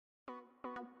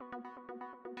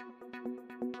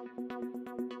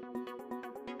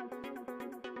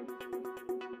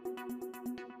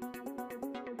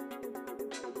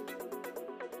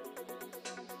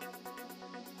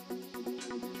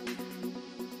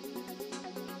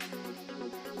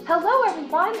Hello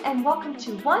everyone and welcome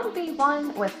to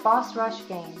 1v1 with Boss Rush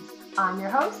Games. I'm your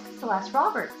host, Celeste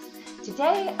Roberts.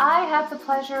 Today I have the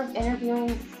pleasure of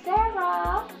interviewing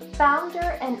Sarah,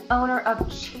 founder and owner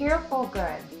of Cheerful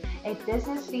Good, a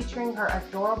business featuring her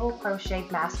adorable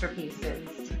crocheted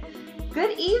masterpieces.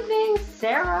 Good evening,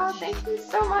 Sarah. Thank you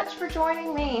so much for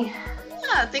joining me.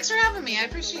 Yeah, thanks for having me. I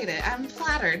appreciate it. I'm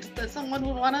flattered that someone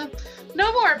would want to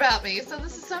know more about me, so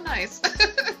this is so nice.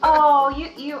 Oh,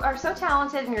 you are so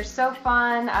talented and you're so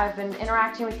fun. I've been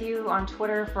interacting with you on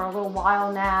Twitter for a little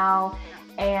while now,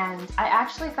 and I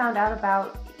actually found out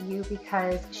about you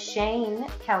because Shane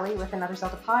Kelly with Another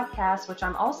Zelda podcast, which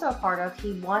I'm also a part of,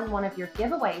 he won one of your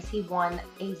giveaways. He won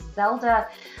a Zelda,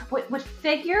 would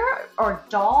figure or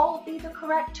doll be the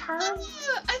correct term?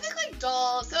 I think like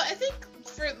doll. So I think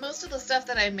for most of the stuff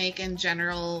that I make in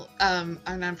general, and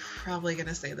I'm probably going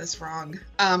to say this wrong,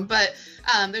 but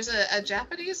there's a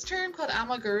Japanese term called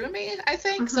amigurumi, I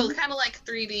think. Mm-hmm. So kind of like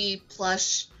 3D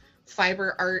plush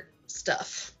fiber art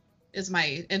stuff is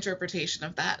my interpretation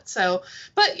of that. So,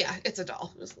 but yeah, it's a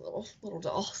doll. It was a little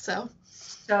doll.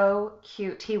 So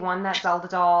cute. He won that Zelda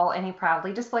doll and he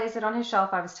proudly displays it on his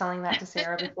shelf. I was telling that to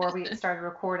Sarah before we started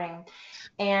recording.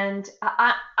 And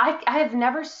I have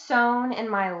never sewn in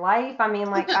my life. I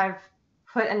mean, like I've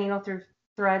put a needle through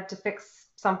thread to fix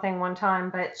something one time,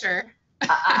 but sure.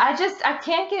 I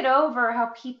can't get over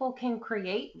how people can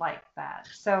create like that.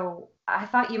 So I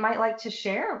thought you might like to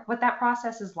share what that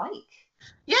process is like.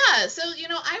 Yeah, so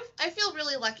I feel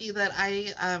really lucky that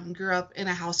I grew up in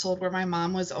a household where my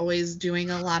mom was always doing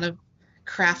a lot of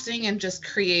crafting and just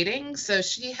creating. So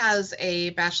she has a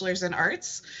bachelor's in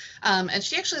arts, and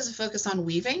she actually has a focus on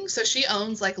weaving. So she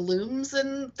owns like looms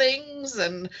and things,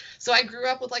 and so I grew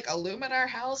up with like a loom in our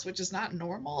house, which is not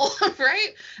normal,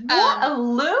 right? What, a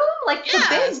loom? Like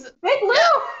the big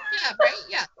loom? Yeah, right.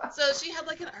 Yeah. So she had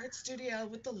like an art studio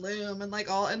with the loom and like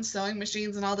and sewing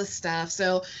machines and all this stuff.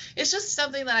 So it's just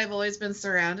something that I've always been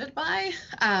surrounded by,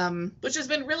 which has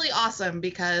been really awesome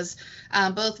because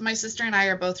both my sister and I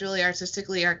are both really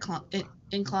artistically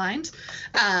inclined.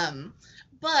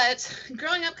 But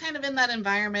growing up kind of in that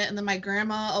environment, and then my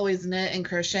grandma always knit and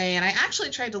crochet, and I actually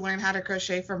tried to learn how to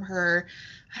crochet from her,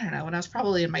 I don't know, when I was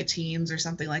probably in my teens or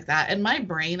something like that. And my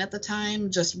brain at the time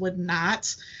just could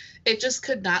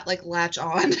not like latch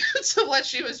on to what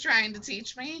she was trying to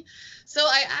teach me. So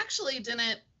I actually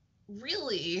didn't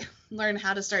really learn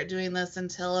how to start doing this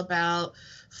until about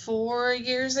 4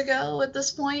 years ago at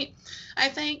this point, I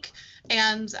think.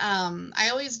 And I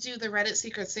always do the Reddit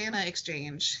Secret Santa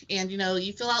exchange. And,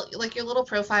 you fill out like your little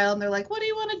profile and they're like, what do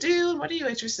you want to do? And what are you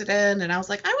interested in? And I was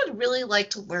like, I would really like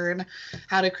to learn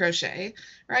how to crochet,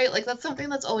 right? Like that's something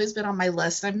that's always been on my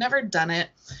list. I've never done it.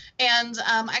 And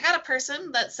I got a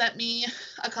person that sent me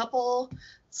a couple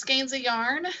skeins of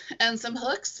yarn and some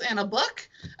hooks and a book.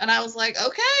 And I was like,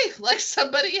 okay, like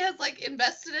somebody has like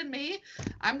invested in me.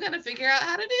 I'm going to figure out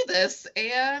how to do this.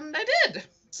 And I did.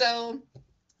 So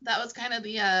that was kind of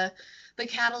the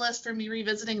catalyst for me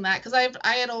revisiting that, because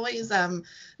I had always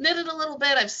knitted a little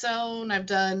bit. I've sewn, I've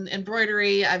done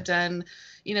embroidery, I've done,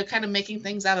 kind of making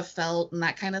things out of felt and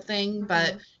that kind of thing. Mm-hmm.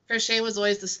 But crochet was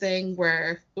always this thing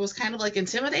where it was kind of like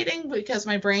intimidating because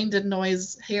my brain didn't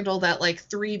always handle that like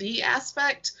 3D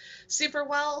aspect super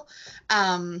well.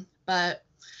 But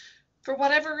for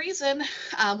whatever reason,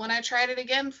 when I tried it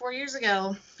again 4 years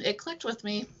ago, it clicked with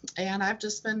me, and I've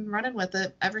just been running with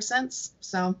it ever since.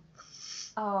 So.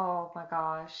 Oh my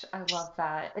gosh, I love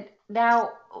that.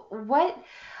 Now, what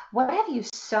have you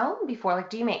sewn before?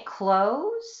 Like, do you make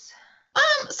clothes?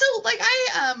 So like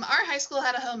our high school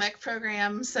had a home ec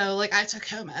program, so like I took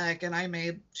home ec and I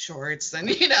made shorts and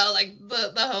like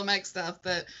the home ec stuff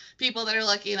that people that are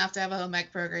lucky enough to have a home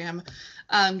ec program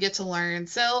get to learn.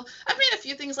 So I've made a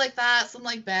few things like that, some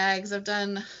like bags.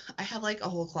 I have like a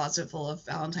whole closet full of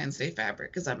Valentine's Day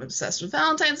fabric because I'm obsessed with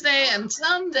Valentine's Day, and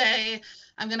someday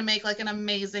I'm gonna make like an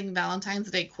amazing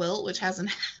Valentine's Day quilt, which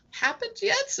hasn't happened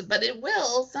yet, but it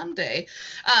will someday.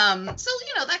 So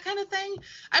that kind of thing.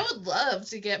 I would love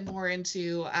to get more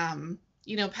into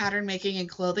pattern making and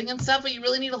clothing and stuff, but you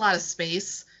really need a lot of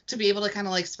space to be able to kind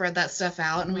of like spread that stuff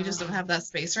out, and we just don't have that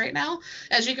space right now,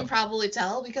 as you can probably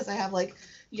tell, because I have like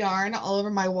yarn all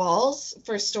over my walls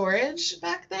for storage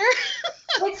back there.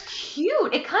 It's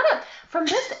cute. It kind of, From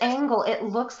this angle, it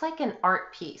looks like an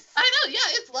art piece. I know, yeah,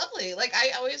 it's lovely. Like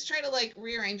I always try to like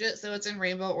rearrange it so it's in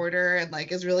rainbow order and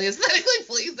like is really aesthetically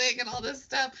pleasing and all this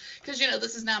stuff. Because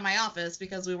this is now my office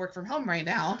because we work from home right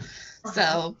now.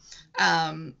 So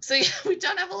so yeah, we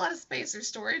don't have a lot of space or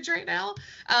storage right now.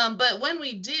 But when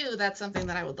we do, that's something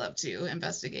that I would love to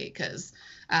investigate because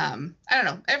I don't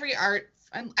know, every art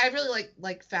I really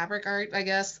like fabric art, I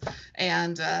guess,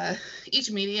 and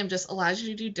each medium just allows you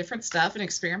to do different stuff and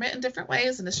experiment in different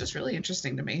ways, and it's just really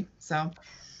interesting to me. So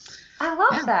I love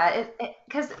yeah. that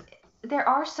because there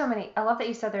are so many. I love that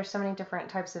you said there's so many different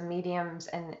types of mediums,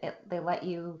 and they let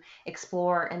you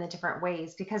explore in the different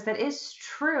ways because that is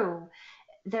true.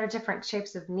 There are different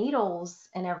shapes of needles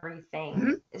and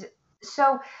everything. Mhm.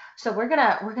 So so we're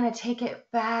gonna take it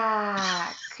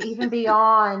back even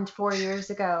beyond 4 years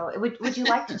ago. Would you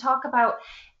like to talk about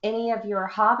any of your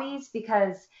hobbies?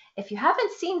 Because if you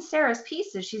haven't seen Sarah's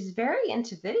pieces, she's very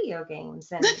into video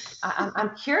games, and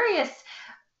I'm curious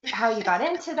how you got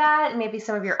into that, and maybe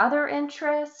some of your other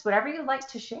interests, whatever you'd like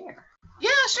to share.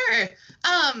 Yeah, sure.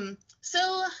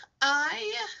 So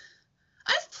I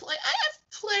I have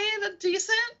played a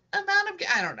decent amount of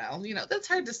I don't know, that's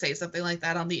hard to say something like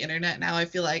that on the internet now, I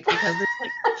feel like, because there's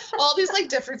like all these like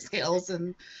different scales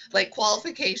and like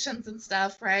qualifications and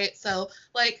stuff, right? So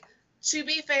like to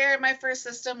be fair, my first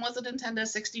system was a Nintendo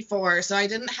 64, so I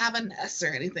didn't have a NES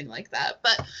or anything like that.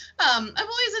 But I've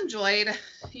always enjoyed,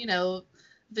 you know,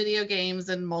 video games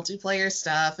and multiplayer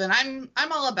stuff, and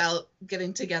I'm all about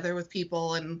getting together with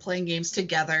people and playing games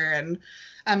together, and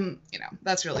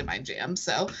that's really my jam.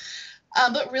 So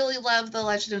but really love the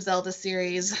Legend of Zelda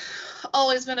series.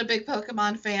 Always been a big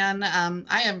Pokemon fan.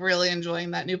 I am really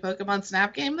enjoying that new Pokemon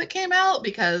Snap game that came out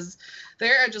because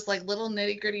there are just like little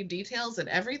nitty gritty details and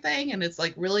everything, and it's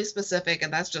like really specific,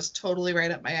 and that's just totally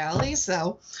right up my alley.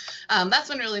 So that's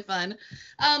been really fun.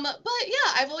 But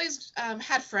yeah, I've always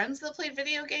had friends that played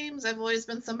video games. I've always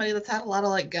been somebody that's had a lot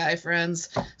of like guy friends.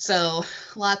 So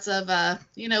lots of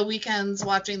weekends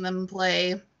watching them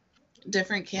play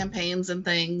different campaigns and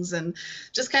things, and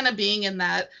just kind of being in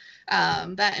that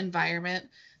environment.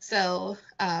 So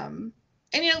and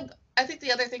I think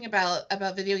the other thing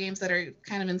about video games that are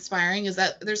kind of inspiring is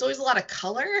that there's always a lot of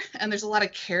color, and there's a lot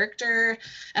of character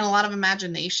and a lot of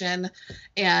imagination,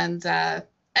 and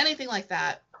anything like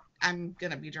that I'm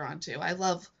gonna be drawn to. I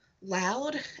love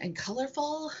loud and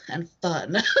colorful and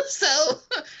fun. So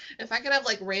if I could have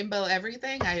like rainbow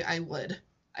everything, I would.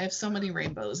 I have so many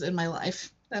rainbows in my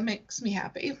life. That makes me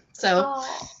happy. So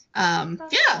Oh,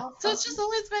 that's yeah, so it's just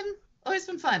awesome. always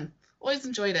been fun. Always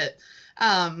enjoyed it.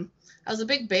 I was a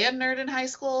big band nerd in high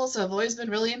school, so I've always been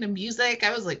really into music.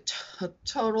 I was like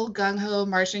total gung ho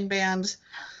marching band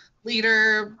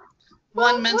leader,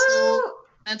 won Woo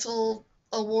mental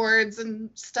awards and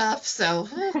stuff. So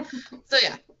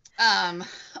yeah, um,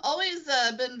 always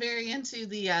been very into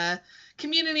the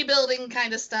community building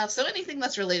kind of stuff. So anything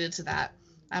that's related to that,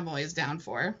 I'm always down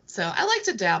for. So I like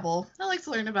to dabble. I like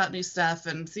to learn about new stuff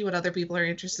and see what other people are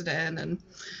interested in, and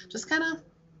just kind of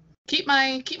keep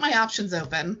my options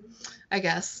open, I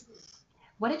guess.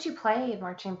 What did you play in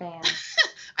marching band?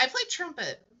 I played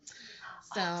trumpet.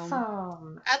 So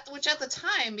Awesome. at the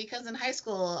time, because in high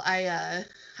school I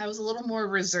was a little more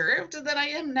reserved than I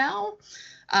am now.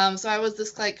 So I was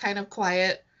this like kind of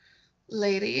quiet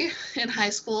lady in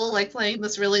high school, like playing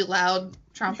this really loud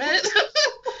trumpet.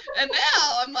 And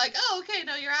now I'm like, oh, okay,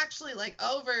 no, you're actually an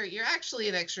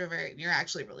extrovert and you're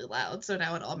actually really loud. So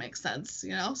now it all makes sense,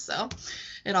 So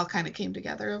it all kind of came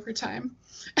together over time.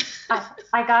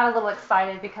 I got a little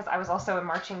excited because I was also in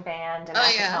marching band, and Oh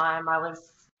at the yeah. time I was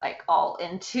like all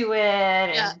into it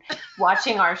Yeah. and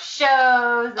watching our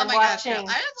shows Oh and my gosh, no. I watching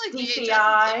have like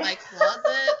VHSs in DCI. my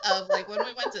closet of like when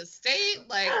we went to state,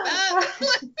 like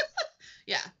that.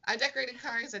 Yeah. I decorated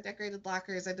cars, I decorated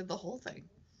lockers, I did the whole thing.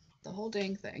 The whole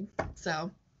dang thing.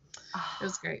 So it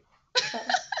was Ah, great. that,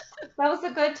 that was a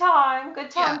good time.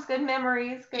 Good Yeah. times, good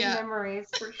Yeah. memories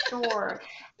for sure.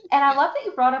 And I Yeah. love that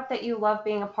you brought up that you love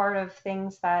being a part of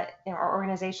things that, or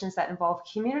organizations that involve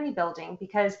community building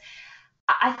because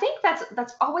I think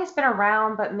that's always been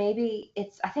around, but maybe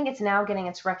I think it's now getting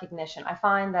its recognition. I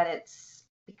find that it's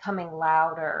becoming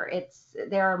louder.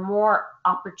 There are more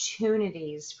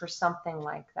opportunities for something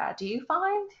like that. Do you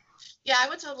find? Yeah, I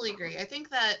would totally agree. I think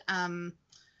that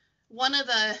one of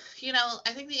the,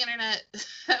 I think the internet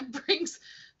brings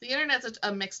the internet's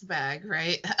a mixed bag,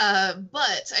 right?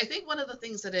 But I think one of the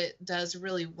things that it does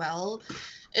really well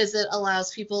is it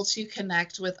allows people to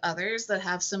connect with others that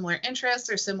have similar interests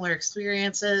or similar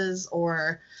experiences,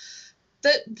 or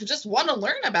that just want to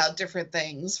learn about different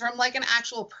things from like an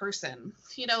actual person,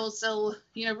 so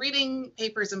reading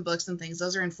papers and books and things,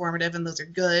 those are informative and those are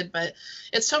good, but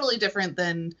it's totally different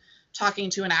than talking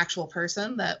to an actual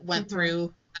person that went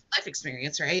through life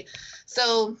experience, right?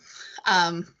 So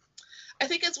I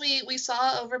think as we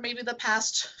saw over maybe the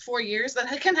past 4 years,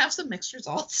 that I can have some mixed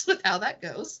results with how that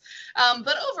goes,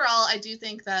 but overall I do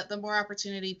think that the more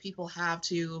opportunity people have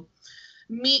to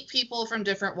meet people from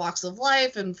different walks of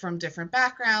life and from different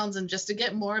backgrounds, and just to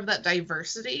get more of that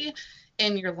diversity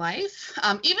in your life,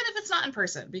 even if it's not in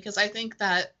person, because I think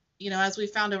that, as we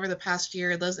found over the past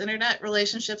year, those internet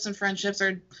relationships and friendships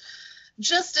are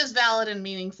just as valid and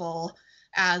meaningful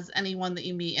as anyone that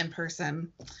you meet in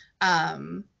person.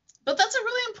 But that's a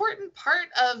really important part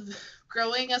of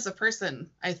growing as a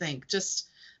person, I think, just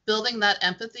building that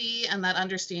empathy and that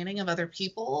understanding of other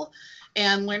people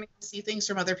and learning to see things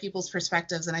from other people's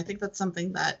perspectives. And I think that's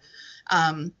something that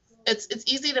it's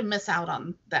easy to miss out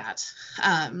on that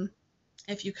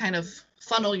if you kind of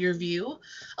funnel your view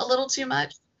a little too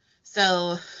much.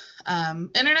 So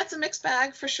internet's a mixed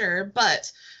bag for sure,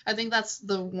 but I think that's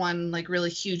the one like really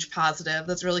huge positive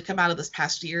that's really come out of this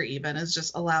past year, even, is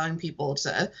just allowing people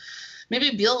to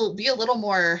maybe be a little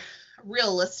more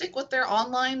realistic with their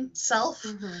online self,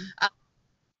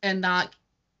 and not,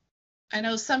 I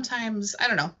know sometimes, I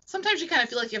don't know, sometimes you kind of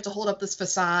feel like you have to hold up this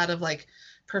facade of like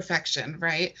perfection,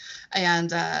 right?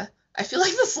 And I feel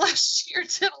like this last year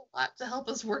did a lot to help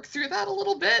us work through that a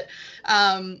little bit,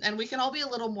 and we can all be a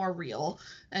little more real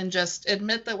and just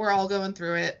admit that we're all going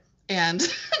through it, and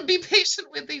be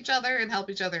patient with each other and help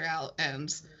each other out,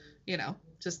 and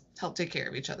just help take care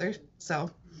of each other. So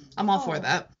I'm all for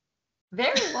that.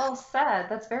 Very well said.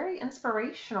 That's very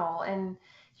inspirational. And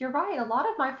you're right. A lot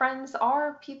of my friends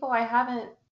are people I haven't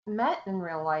met in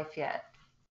real life yet.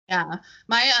 Yeah,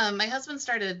 my husband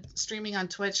started streaming on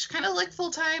Twitch kind of like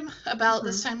full time about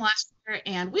this time last year,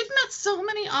 and we've met so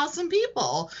many awesome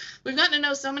people. We've gotten to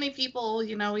know so many people.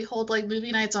 We hold like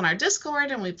movie nights on our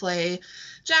Discord, and we play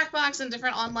Jackbox and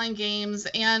different online games.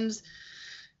 And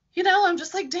I'm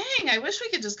just like, dang, I wish we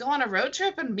could just go on a road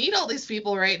trip and meet all these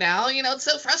people right now. It's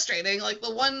so frustrating. Like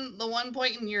the one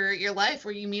point in your life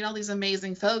where you meet all these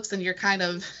amazing folks, and you're kind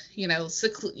of,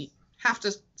 have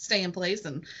to stay in place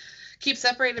and keep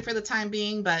separated for the time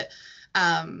being. But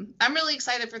I'm really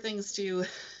excited for things to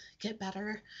get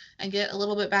better and get a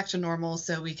little bit back to normal,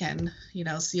 so we can,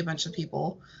 see a bunch of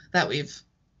people that we've,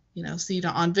 seen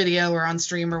on video or on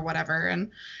stream or whatever, and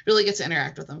really get to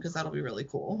interact with them, because that'll be really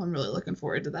cool. I'm really looking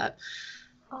forward to that.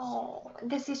 Oh,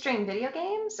 does he stream video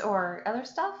games or other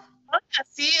stuff? Oh, yes,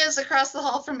 he is across the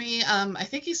hall from me. I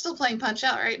think he's still playing Punch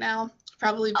Out right now.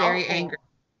 Probably very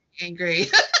angry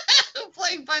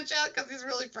playing Punch Out, because he's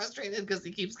really frustrated because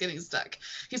he keeps getting stuck.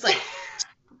 He's like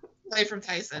away from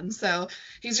Tyson, so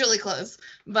he's really close.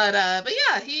 But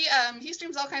yeah, he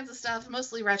streams all kinds of stuff,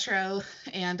 mostly retro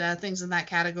and things in that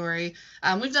category.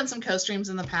 We've done some co-streams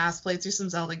in the past, played through some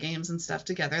Zelda games and stuff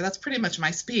together. That's pretty much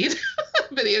my speed,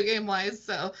 video game wise.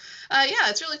 So yeah,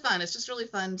 it's really fun. It's just really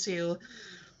fun to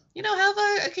have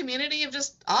a community of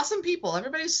just awesome people.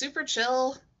 Everybody's super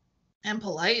chill and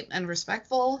polite and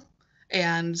respectful,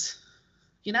 and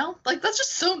like that's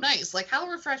just so nice. Like, how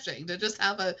refreshing to just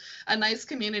have a nice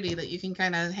community that you can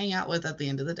kind of hang out with at the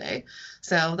end of the day.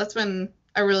 So that's been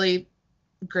a really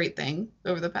great thing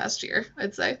over the past year,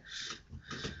 I'd say.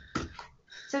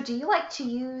 So do you like to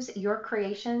use your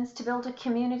creations to build a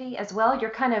community as well? You're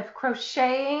kind of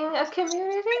crocheting a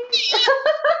community?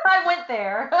 I went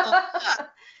there.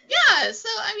 Yeah, so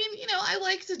I mean, I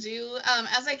like to do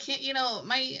as I can.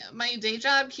 My day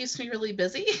job keeps me really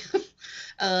busy.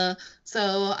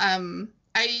 So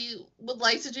I would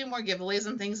like to do more giveaways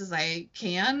and things as I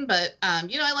can, but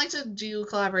I like to do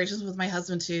collaborations with my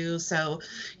husband too. So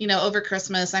over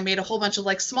Christmas I made a whole bunch of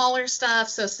like smaller stuff,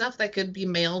 so stuff that could be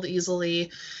mailed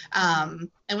easily, and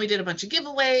we did a bunch of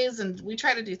giveaways, and we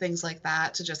try to do things like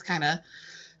that to just kind of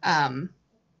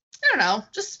I don't know,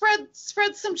 just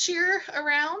spread some cheer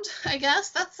around, I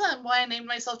guess. That's why I named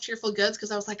myself Cheerful Goods,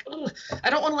 because I was like, oh, I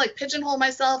don't want to like pigeonhole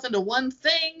myself into one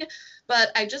thing,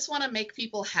 but I just want to make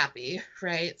people happy,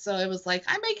 right? So it was like,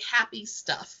 I make happy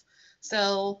stuff.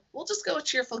 So we'll just go with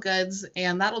Cheerful Goods,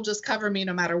 and that'll just cover me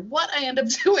no matter what I end up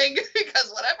doing,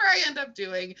 because whatever I end up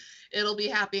doing, it'll be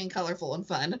happy and colorful and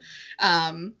fun.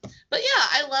 But yeah,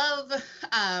 I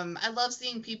love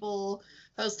seeing people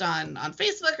post on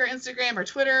Facebook or Instagram or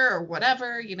Twitter or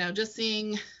whatever, just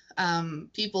seeing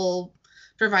people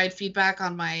provide feedback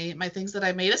on my things that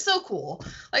I made is so cool.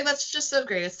 Like, that's just so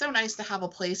great. It's so nice to have a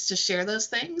place to share those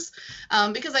things,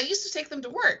 because I used to take them to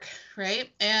work, right?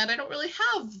 And I don't really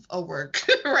have a work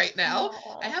right now.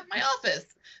 I have my office.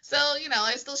 So,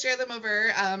 I still share them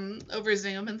over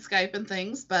Zoom and Skype and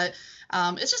things, but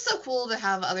it's just so cool to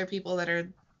have other people that are,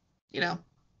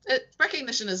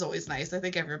 recognition is always nice. I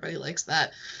think everybody likes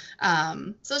that.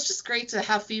 So it's just great to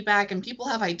have feedback, and people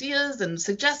have ideas and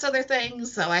suggest other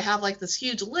things. So I have like this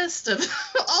huge list of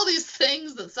all these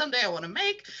things that someday I want to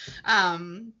make.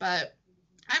 But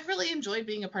I've really enjoyed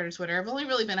being a part of Twitter. I've only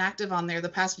really been active on there the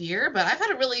past year, but I've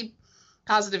had a really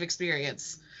positive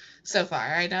experience so far.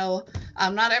 I know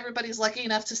not everybody's lucky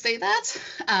enough to say that.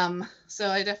 So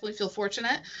I definitely feel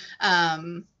fortunate.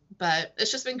 But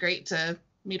it's just been great to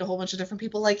meet a whole bunch of different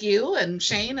people like you and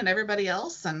Shane and everybody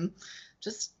else, and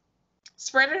just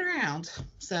spread it around.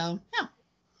 So, yeah.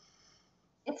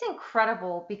 It's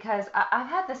incredible because I've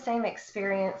had the same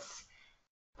experience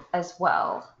as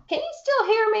well. Can you still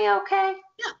hear me okay?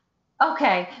 Yeah.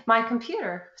 Okay. My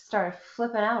computer started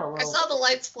flipping out a little. I saw the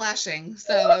lights flashing,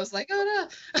 so I was like, oh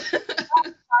no. I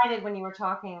was excited when you were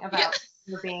talking about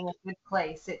you being a good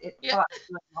place. It thought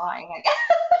you were lying, I guess.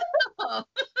 Oh.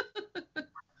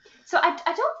 So I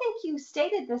don't think you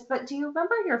stated this, but do you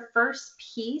remember your first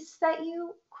piece that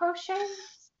you crocheted?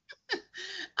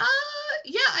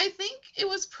 Yeah, I think it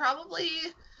was probably,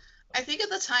 I think at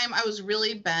the time I was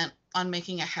really bent on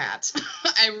making a hat.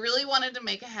 I really wanted to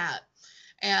make a hat.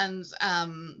 And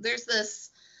there's this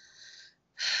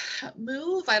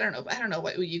move, I don't know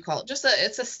what you call it.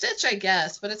 It's a stitch, I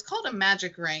guess, but it's called a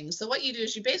magic ring. So what you do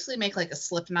is you basically make like a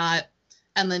slip knot,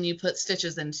 and then you put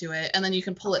stitches into it, and then you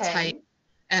can pull it tight.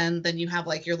 And then you have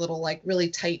like your little like really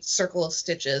tight circle of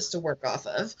stitches to work off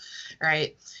of,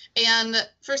 right? And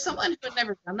for someone who had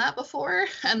never done that before,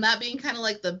 and that being kind of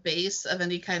like the base of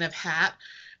any kind of hat,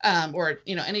 or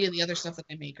any of the other stuff that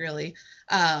I make, really,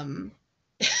 it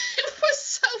was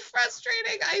so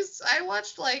frustrating. I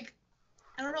watched like,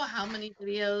 I don't know how many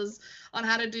videos on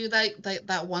how to do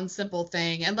that one simple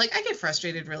thing, and like I get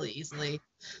frustrated really easily.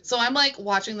 So I'm like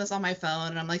watching this on my phone,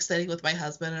 and I'm like sitting with my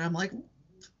husband, and I'm like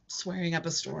swearing up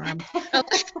a storm. I'm like,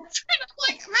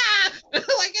 like,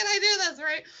 can I do this,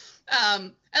 right?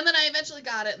 And then I eventually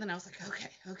got it, and then I was like,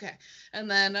 okay. And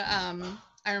then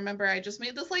I remember I just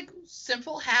made this like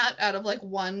simple hat out of like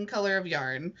one color of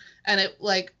yarn, and it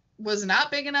like was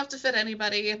not big enough to fit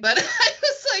anybody, but I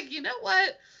was like, you know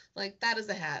what? Like, that is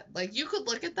a hat. Like, you could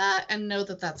look at that and know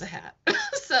that that's a hat.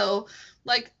 So,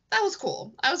 like, that was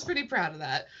cool. I was pretty proud of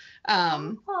that.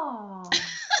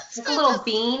 Like a little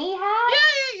beanie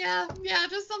hat? Yeah,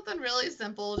 just something really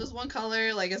simple, just one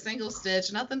color, like a single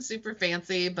stitch, nothing super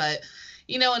fancy, but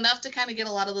enough to kind of get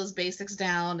a lot of those basics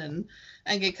down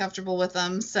and get comfortable with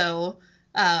them. So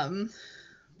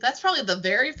that's probably the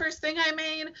very first thing I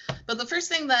made. But the first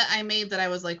thing that I made that I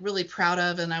was like really proud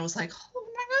of, and I was like, oh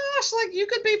my gosh, like you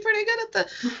could be pretty good at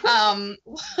the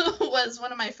was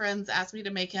one of my friends asked me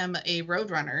to make him a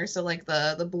Roadrunner, so like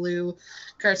the blue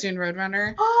cartoon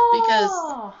Roadrunner,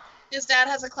 because his dad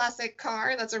has a classic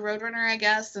car that's a Roadrunner, I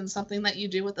guess, and something that you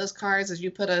do with those cars is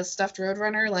you put a stuffed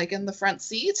Roadrunner like in the front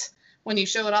seat when you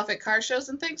show it off at car shows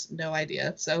and things. No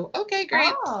idea. So okay,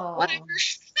 great, whatever.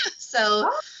 So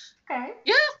okay.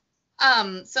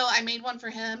 Yeah. So I made one for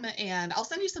him, and I'll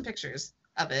send you some pictures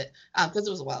of it because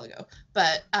it was a while ago.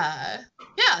 But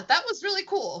yeah, that was really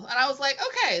cool, and I was like,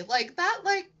 okay, like that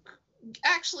like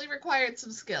actually required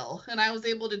some skill, and I was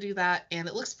able to do that, and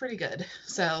it looks pretty good.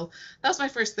 So that was my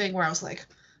first thing where I was like,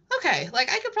 okay,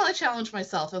 like I could probably challenge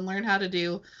myself and learn how to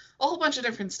do a whole bunch of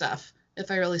different stuff if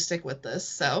I really stick with this.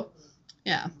 So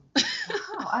yeah.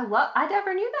 Wow, I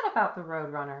never knew that about the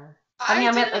Roadrunner. I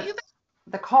mean,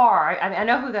 the car. I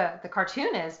know who the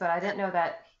cartoon is, but I didn't know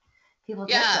that people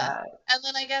did that. And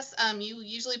then I guess you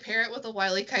usually pair it with a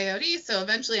Wile E. Coyote. So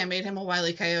eventually I made him a Wile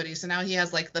E. Coyote. So now he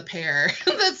has like the pair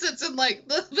that sits in like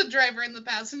the driver in the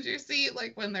passenger seat,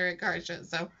 like when they're at car shows.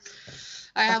 So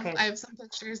I have some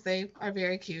pictures. They are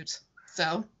very cute.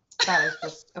 So that is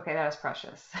just okay. That is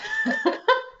precious.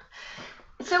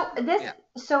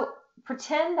 So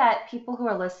pretend that people who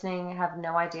are listening have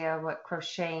no idea what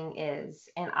crocheting is,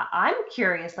 and I'm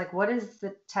curious, like, what is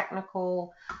the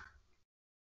technical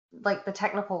like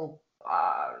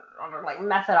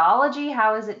methodology?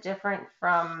 How is it different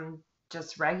from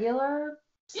just regular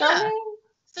sewing? Yeah.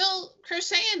 So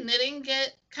crochet and knitting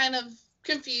get kind of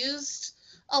confused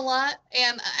a lot,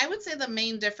 and I would say the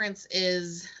main difference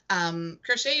is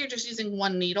crochet you're just using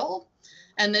one needle,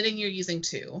 and knitting you're using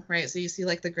two, right? So you see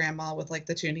like the grandma with like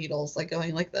the two needles like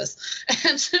going like this,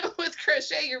 and with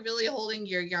crochet, you're really holding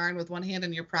your yarn with one hand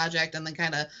in your project and then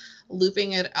kind of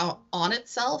looping it out on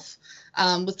itself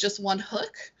with just one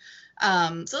hook.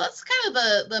 So that's kind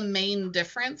of the main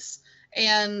difference.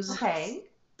 And Okay.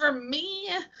 for me,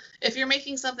 if you're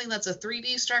making something that's a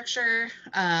 3D structure,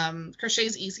 crochet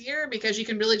is easier because you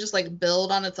can really just like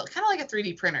build on itself, kind of like a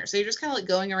 3D printer. So you're just kind of like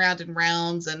going around in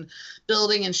rounds and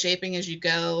building and shaping as you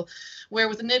go. Where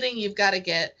with knitting, you've got to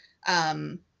get,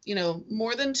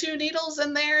 more than 2 needles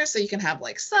in there. So you can have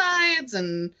like sides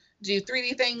and do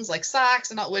 3D things like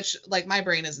socks and all, which like my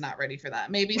brain is not ready for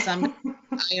that. Maybe some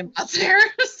I am not there.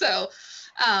 So,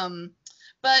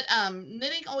 but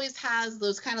knitting always has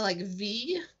those kind of like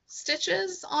V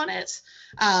stitches on it,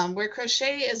 where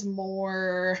crochet is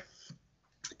more,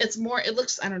 it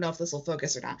looks, I don't know if this will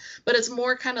focus or not, but it's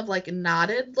more kind of like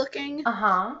knotted looking.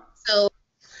 Uh-huh. So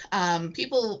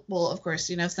people will, of course,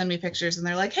 send me pictures and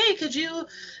they're like, hey, could you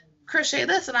crochet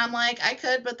this? And I'm like, I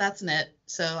could, but that's knit,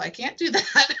 so I can't do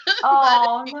that.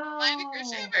 Oh, But if you can find a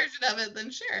crochet version of it, then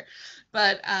sure.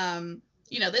 But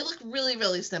they look really,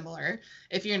 really similar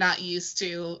if you're not used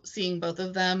to seeing both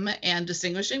of them and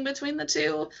distinguishing between the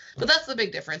two. But that's the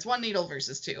big difference. 1 needle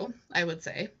versus 2, I would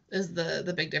say, is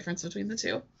the big difference between the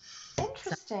two.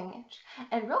 Interesting.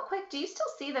 And real quick, do you still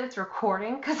see that it's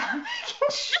recording? Because I'm making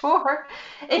sure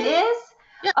it is.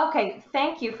 Yeah. Okay,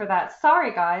 thank you for that.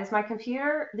 Sorry, guys. My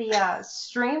computer, the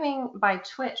streaming by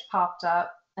Twitch popped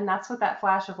up, and that's what that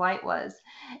flash of light was.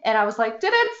 And I was like,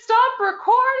 did it stop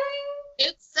recording?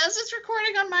 It says it's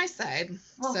recording on my side.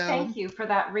 Well, so. Thank you for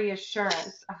that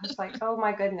reassurance. I was like, oh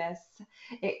my goodness.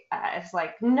 It's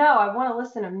like, no, I want to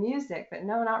listen to music, but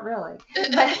no, not really.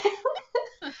 But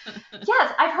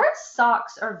yes, I've heard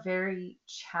socks are very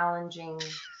challenging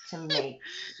to make.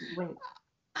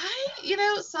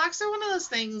 Socks are one of those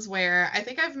things where I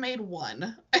think I've made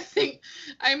one. I think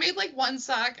I made like one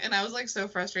sock and I was like so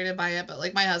frustrated by it, but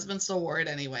like my husband still wore it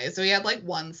anyway. So he had like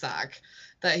one sock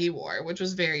that he wore, which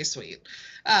was very sweet.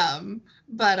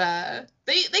 But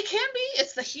they can be,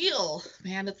 it's the heel,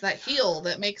 man. It's that heel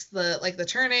that makes the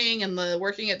turning and the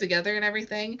working it together and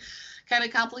everything kind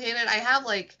of complicated.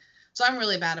 So I'm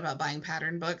really bad about buying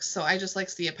pattern books. So I just like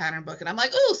see a pattern book and I'm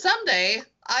like, oh, someday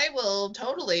I will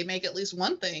totally make at least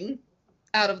one thing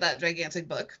out of that gigantic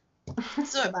book.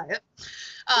 So I buy it.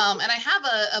 And I have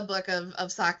a book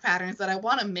of sock patterns that I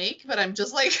want to make, but I'm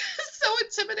just like so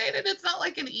intimidated. It's not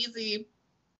like an easy,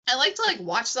 I like to like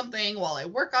watch something while I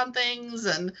work on things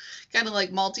and kind of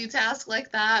like multitask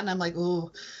like that. And I'm like, ooh,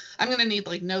 I'm going to need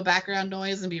like no background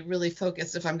noise and be really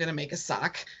focused if I'm going to make a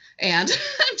sock. And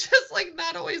I'm just like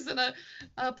not always in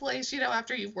a place,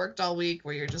 after you've worked all week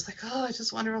where you're just like, oh, I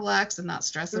just want to relax and not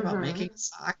stress about making a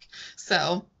sock.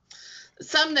 So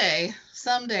someday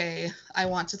I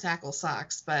want to tackle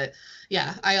socks, but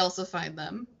yeah, I also find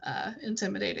them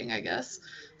intimidating, I guess.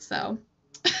 So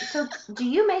Do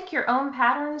you make your own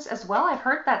patterns as well? I've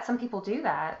heard that some people do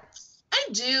that. I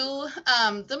do.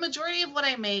 The majority of what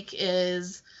I make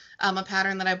is a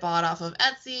pattern that I bought off of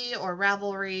Etsy or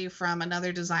Ravelry from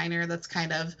another designer that's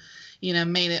kind of,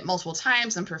 made it multiple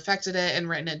times and perfected it and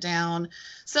written it down.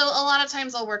 So a lot of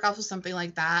times I'll work off of something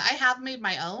like that. I have made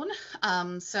my own.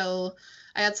 So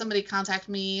I had somebody contact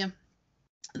me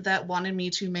that wanted me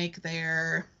to make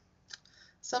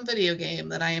some video game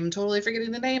that I am totally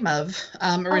forgetting the name of.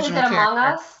 Original is it character. Among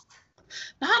Us?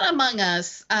 Not Among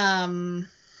Us.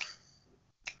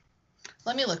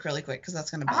 Let me look really quick because that's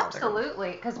going to bother.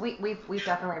 Absolutely, because we've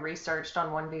definitely researched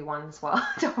on 1v1 as well.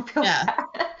 Don't feel bad.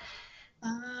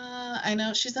 I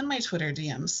know she's in my Twitter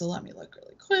DMs, so let me look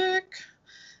really quick.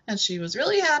 And she was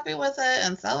really happy with it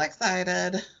and so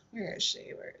excited. Where is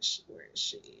she?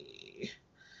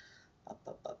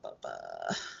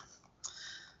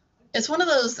 It's one of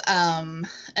those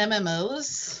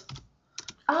MMOs.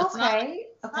 Okay.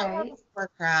 It's not World of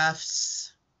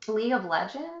Warcraft. League of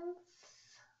Legends?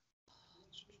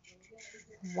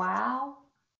 WoW?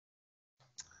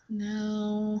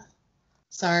 No.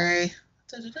 Sorry.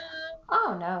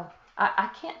 Oh no. I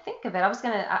can't think of it. I was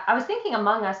thinking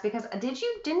Among Us because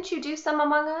didn't you do some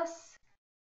Among Us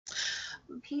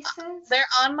pieces? They're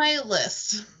on my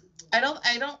list.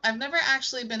 I've never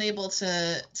actually been able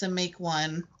to make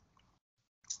one.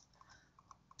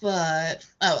 But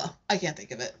I can't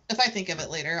think of it. If I think of it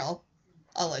later, I'll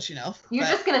let you know. You're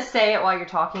just gonna say it while you're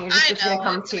talking. You're just gonna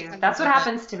come to. That's what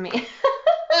happens to me.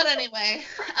 But anyway,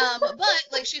 but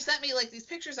like she sent me like these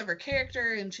pictures of her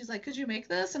character, and she's like, "Could you make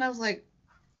this?" And I was like,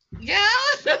 "Yeah,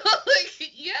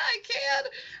 yeah, I can."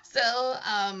 So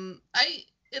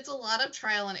it's a lot of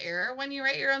trial and error when you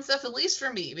write your own stuff, at least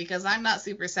for me, because I'm not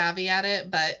super savvy at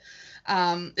it. But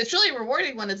it's really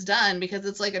rewarding when it's done because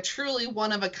it's like a truly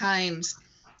one of a kind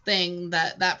thing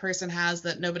that that person has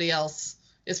that nobody else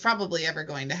is probably ever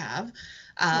going to have.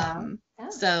 Yeah. Yeah.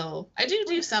 So I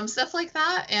do some stuff like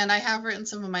that, and I have written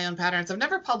some of my own patterns. I've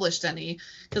never published any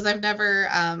because I've never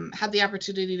had the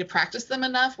opportunity to practice them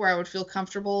enough where I would feel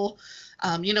comfortable.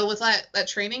 With that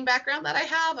training background that I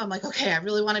have, I'm like, okay, I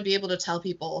really want to be able to tell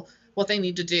people what they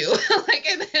need to do, like,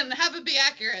 and have it be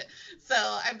accurate. So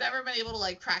I've never been able to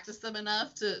like practice them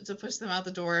enough to push them out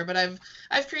the door. But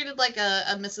I've created like a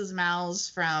Mrs. Mouse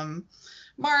from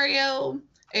Mario,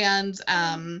 and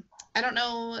I don't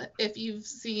know if you've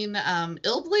seen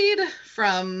Illbleed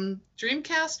from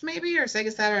Dreamcast maybe or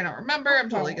Sega Saturn. I don't remember. I'm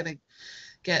totally gonna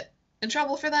get in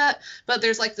trouble for that. But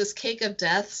there's like this cake of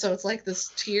death, so it's like this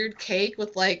tiered cake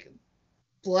with like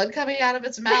blood coming out of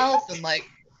its mouth and like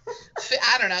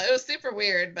I don't know. It was super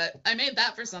weird, but I made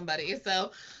that for somebody.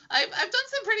 So I've done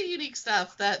some pretty unique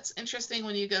stuff that's interesting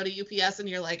when you go to UPS and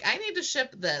you're like, I need to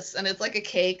ship this. And it's like a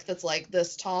cake that's like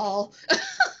this tall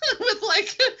with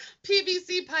like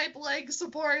PVC pipe leg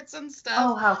supports and stuff.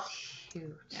 Oh, how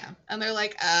cute. Yeah. And they're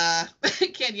like,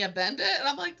 can you bend it? And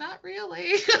I'm like, not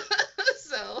really.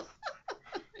 So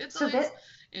it's always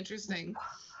interesting.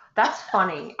 That's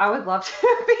funny. I would love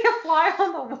to be a fly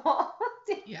on the wall.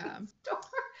 Yeah.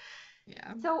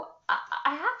 Yeah. So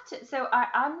I have to. So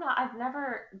I'm not. I've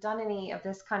never done any of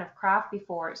this kind of craft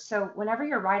before. So whenever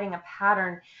you're writing a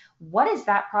pattern, what is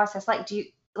that process like? Do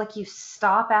you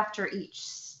stop after each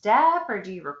step, or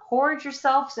do you record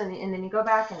yourself and then you go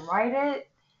back and write it?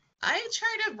 I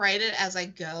try to write it as I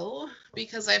go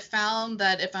because I found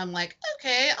that if I'm like,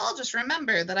 okay, I'll just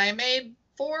remember that I made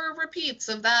 4 repeats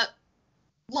of that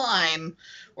line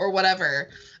or whatever,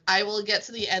 I will get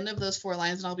to the end of those 4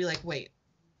 lines and I'll be like, wait,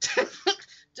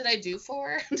 did I do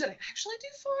 4? Did I actually do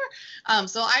 4?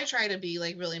 So I try to be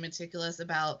like really meticulous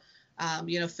about,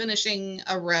 finishing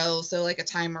a row. So like a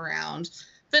time around,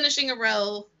 finishing a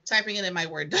row, typing it in my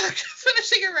Word doc,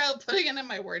 finishing a row, putting it in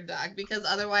my Word doc, because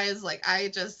otherwise, like, I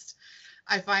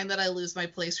find that I lose my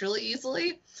place really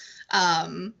easily.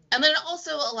 And then it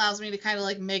also allows me to kind of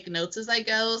like make notes as I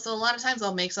go. So a lot of times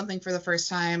I'll make something for the first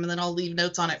time and then I'll leave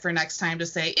notes on it for next time to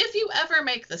say, if you ever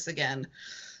make this again,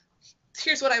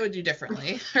 here's what I would do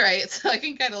differently, right? So I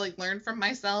can kind of like learn from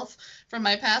myself, from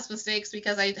my past mistakes,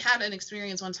 because I had an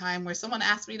experience one time where someone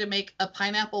asked me to make a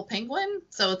pineapple penguin.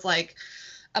 So it's like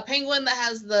a penguin that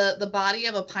has the body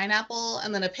of a pineapple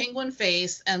and then a penguin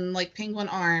face and like penguin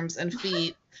arms and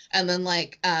feet and then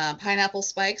like pineapple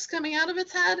spikes coming out of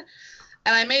its head.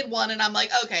 And I made one and I'm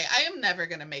like, okay, I am never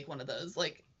going to make one of those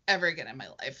like ever again in my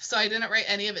life. So I didn't write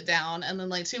any of it down. And then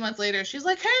like 2 months later, she's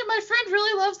like, hey, my friend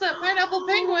really loves that pineapple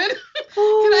penguin.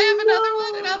 Can I have another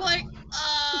one? And I'm like,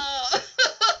 oh.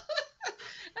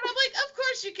 And I'm like, of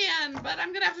course you can, but I'm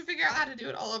going to have to figure out how to do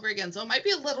it all over again. So it might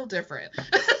be a little different.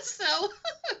 So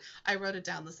I wrote it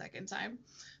down the second time.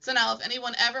 So now if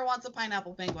anyone ever wants a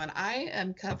pineapple penguin, I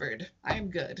am covered. I am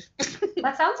good.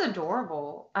 That sounds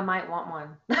adorable. I might want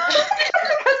one.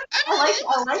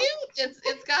 I like cute.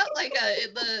 It's got like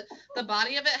the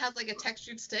body of it has like a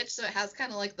textured stitch, so it has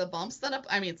kind of like the bumps that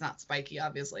it's not spiky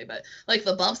obviously, but like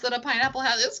the bumps that a pineapple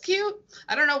has. It's cute.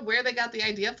 I don't know where they got the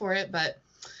idea for it, but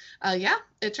yeah,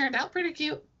 it turned out pretty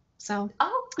cute. So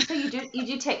so you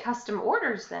do take custom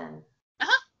orders then?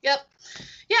 Yep.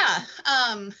 Yeah.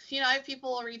 I have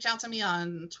people reach out to me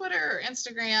on Twitter or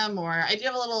Instagram, or I do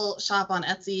have a little shop on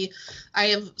Etsy. I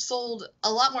have sold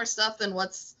a lot more stuff than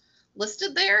what's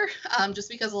listed there, just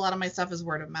because a lot of my stuff is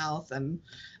word of mouth and,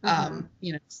 kind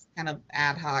of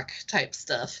ad hoc type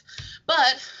stuff.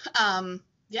 But,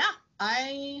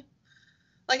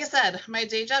 like I said, my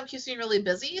day job keeps me really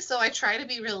busy, so I try to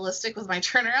be realistic with my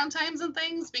turnaround times and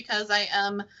things because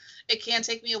it can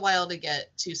take me a while to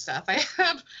get to stuff. I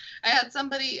had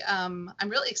somebody, I'm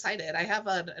really excited. I have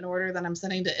an order that I'm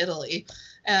sending to Italy.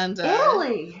 And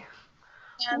Italy?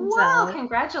 Wow,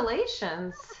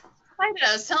 congratulations.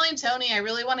 I was telling Tony I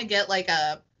really want to get like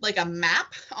a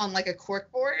map on like a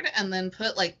cork board and then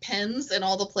put like pins in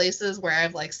all the places where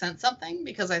I've like sent something,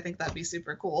 because I think that'd be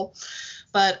super cool.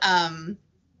 But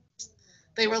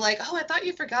they were like, oh, I thought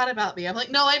you forgot about me. I'm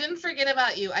like, no, I didn't forget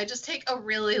about you. I just take a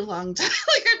really long time.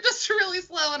 Like, I'm just really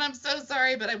slow and I'm so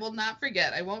sorry, but I will not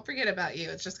forget. I won't forget about you.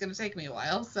 It's just going to take me a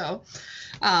while. So,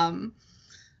 but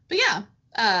yeah,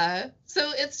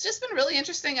 so it's just been really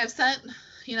interesting. I've sent,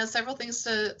 several things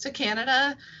to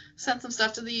Canada, sent some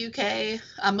stuff to the UK,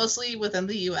 mostly within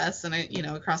the US and,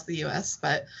 across the US,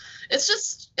 but it's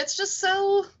just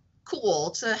so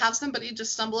cool to have somebody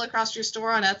just stumble across your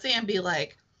store on Etsy and be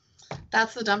like,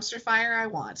 that's the dumpster fire I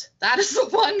want. That is the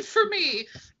one for me,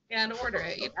 and order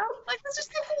it. Like, that's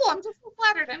just so cool. I'm just so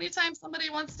flattered anytime somebody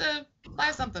wants to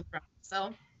buy something from me.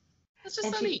 So, That's just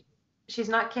And so neat. she's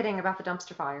not kidding about the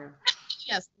dumpster fire.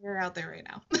 Yes, they're out there right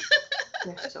now.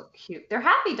 They're so cute. They're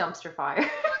happy dumpster fire.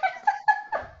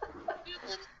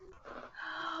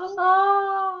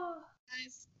 Oh.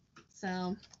 Guys.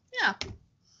 So yeah.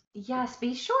 Yes,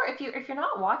 be sure if you're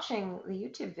not watching the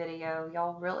YouTube video,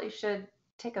 y'all really should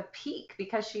take a peek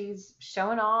because she's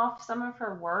showing off some of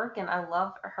her work and I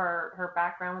love her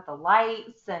background with the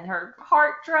lights and her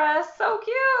heart dress. So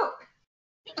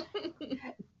cute.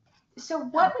 So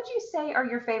what would you say are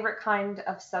your favorite kind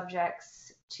of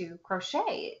subjects to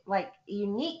crochet? Like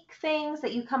unique things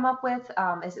that you come up with?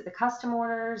 Is it the custom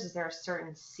orders? Is there a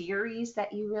certain series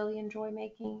that you really enjoy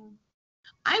making?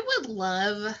 I would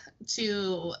love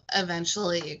to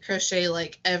eventually crochet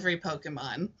like every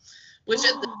Pokemon, which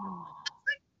at Oh,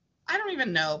 I don't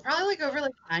even know, probably like over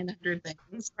like 900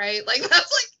 things, right? Like that's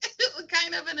like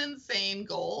kind of an insane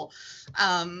goal. But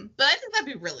I think that'd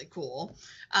be really cool.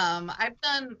 I've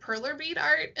done perler bead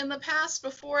art in the past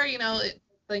before,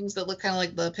 things that look kind of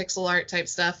like the pixel art type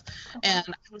stuff. And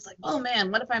I was like, oh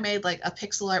man, what if I made like a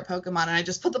pixel art Pokemon and I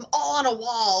just put them all on a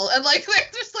wall and like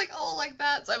they're just like all like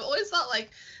that. So I've always thought like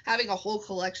having a whole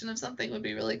collection of something would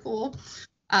be really cool.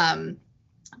 Um,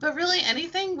 but really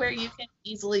anything where you can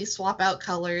easily swap out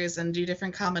colors and do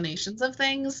different combinations of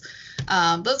things,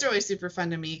 those are always super fun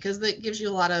to me because it gives you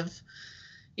a lot of,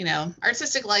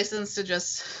 artistic license to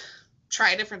just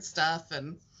try different stuff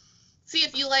and see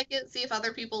if you like it, see if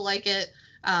other people like it.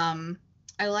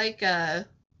 I like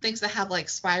things that have like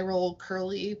spiral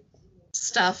curly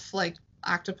stuff like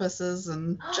octopuses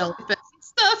and jellyfish and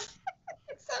stuff.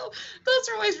 So those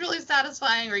are always really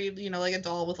satisfying, or like a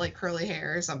doll with like curly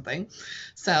hair or something.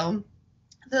 So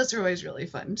those are always really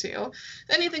fun too.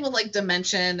 Anything with like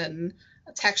dimension and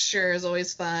texture is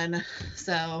always fun.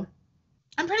 So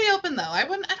I'm pretty open though. I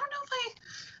don't know if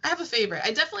I have a favorite.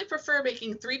 I definitely prefer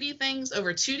making 3D things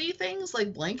over 2D things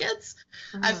like blankets.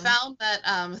 I've found that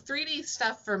 3D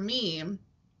stuff for me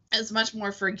is much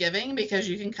more forgiving because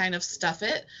you can kind of stuff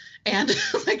it and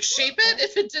like shape it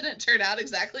if it didn't turn out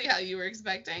exactly how you were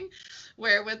expecting.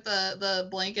 Where with the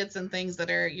blankets and things that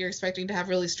you're expecting to have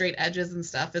really straight edges and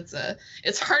stuff,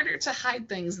 it's harder to hide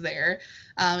things there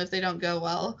if they don't go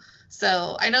well.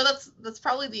 So I know that's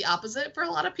probably the opposite for a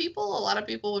lot of people. A lot of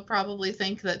people would probably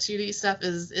think that 2D stuff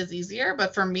is easier,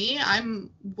 but for me, I'm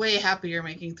way happier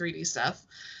making 3D stuff.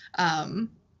 So I don't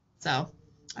know.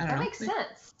 that makes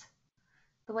sense.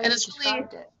 The way And you it's really,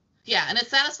 described it. yeah, and it's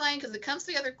satisfying because it comes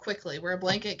together quickly, where a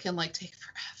blanket can like take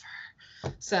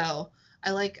forever. So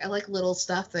I like little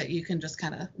stuff that you can just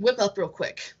kind of whip up real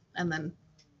quick and then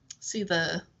see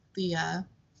the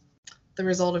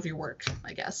result of your work,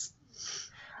 I guess.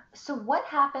 So what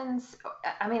happens?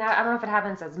 I mean, I don't know if it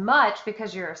happens as much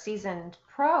because you're a seasoned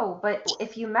pro, but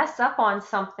if you mess up on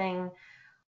something,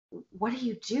 what do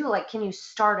you do? Like, can you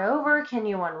start over? Can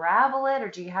you unravel it, or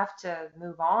do you have to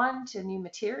move on to new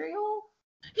material?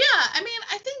 Yeah, I mean,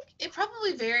 I think it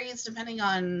probably varies depending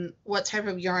on what type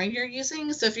of yarn you're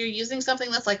using. So if you're using something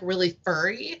that's like really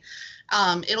furry,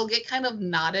 it'll get kind of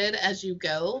knotted as you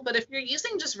go. But if you're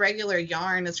using just regular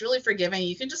yarn, it's really forgiving.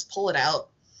 You can just pull it out.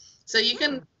 So you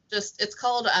can it's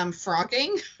called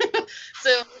frogging.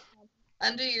 So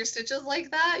undo your stitches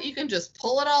like that, you can just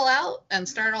pull it all out and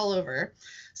start all over.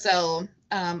 So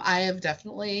I have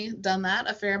definitely done that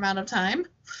a fair amount of time.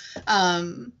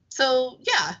 So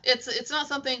yeah, it's not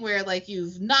something where like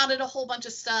you've knotted a whole bunch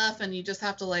of stuff and you just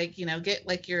have to like, get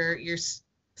like your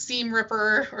seam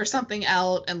ripper or something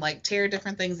out and like tear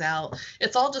different things out.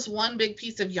 It's all just one big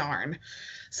piece of yarn.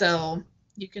 So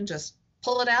you can just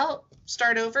pull it out,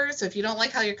 start over. So if you don't like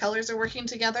how your colors are working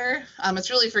together, it's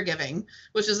really forgiving,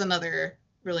 which is another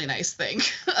really nice thing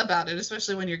about it,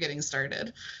 especially when you're getting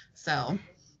started. So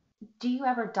Do you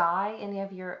ever dye any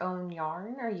of your own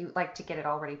yarn, or you like to get it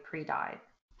already pre-dyed?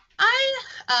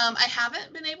 I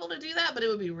haven't been able to do that, but it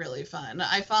would be really fun.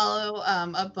 I follow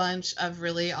a bunch of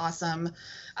really awesome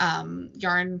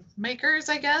yarn makers,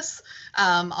 I guess,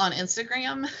 on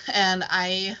Instagram, and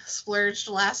I splurged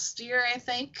last year, I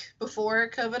think, before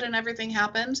COVID and everything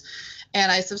happened,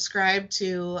 and I subscribed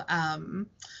to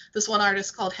this one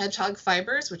artist called Hedgehog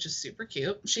Fibers, which is super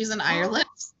cute. She's in Ireland,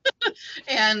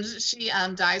 and she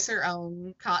dyes her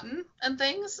own cotton and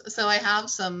things. So I have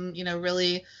some,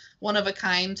 really one of a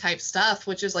kind type stuff,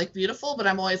 which is like beautiful, but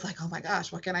I'm always like, oh my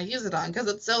gosh, what can I use it on? Because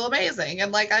it's so amazing.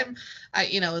 And like,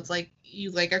 it's like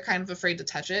you like are kind of afraid to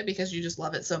touch it because you just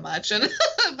love it so much. And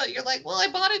but you're like, well,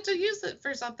 I bought it to use it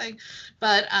for something.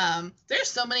 But there's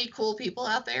so many cool people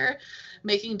out there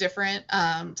making different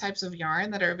types of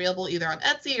yarn that are available either on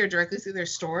Etsy or directly through their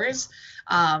stores.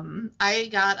 I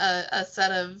got a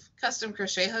set of custom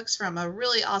crochet hooks from a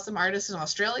really awesome artist in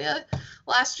Australia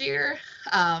last year.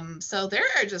 So there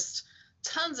are just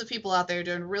tons of people out there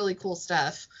doing really cool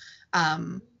stuff,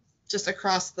 just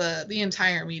across the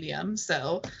entire medium.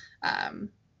 So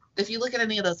if you look at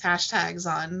any of those hashtags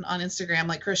on Instagram,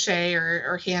 like crochet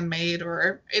or handmade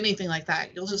or anything like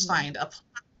that, you'll just find a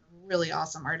really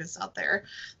awesome artists out there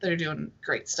that are doing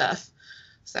great stuff.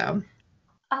 So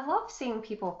I love seeing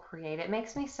people create. It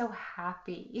makes me so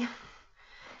happy.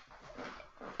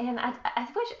 And I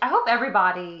hope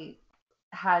everybody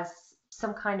has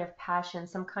some kind of passion,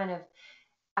 some kind of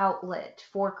outlet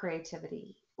for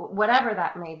creativity, whatever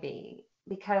that may be.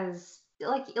 Because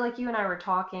like you and I were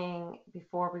talking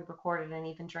before we recorded, and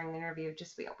even during the interview,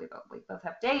 just we both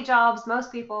have day jobs.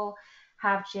 Most people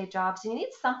have day jobs, and you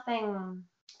need something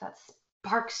that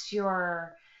sparks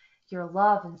your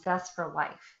love and zest for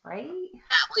life, right?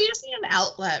 well, you just need an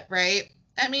outlet, right?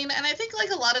 I mean, and I think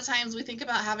like a lot of times we think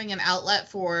about having an outlet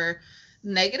for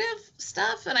negative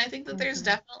stuff, and I think that there's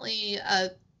definitely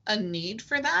a need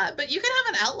for that, but you can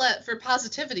have an outlet for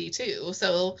positivity too.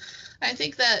 So I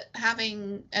think that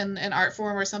having an art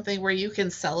form or something where you can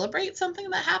celebrate something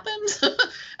that happened,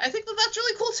 I think that that's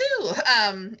really cool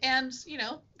too. And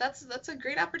that's a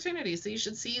great opportunity. So you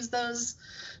should seize those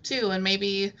too. And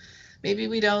maybe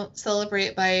we don't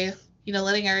celebrate by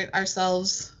letting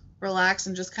ourselves relax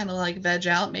and just kind of like veg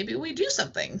out. Maybe we do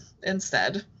something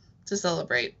instead to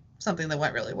celebrate something that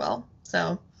went really well.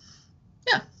 So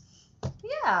yeah.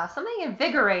 Yeah, something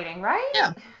invigorating, right?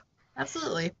 Yeah,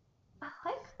 absolutely. I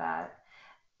like that.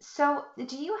 So,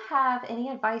 do you have any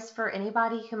advice for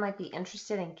anybody who might be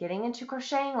interested in getting into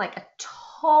crocheting, like a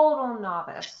total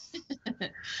novice?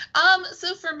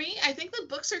 So for me, I think that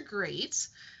books are great.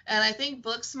 And I think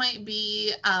books might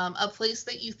be a place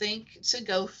that you think to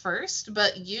go first,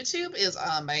 but YouTube is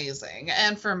amazing.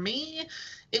 And for me,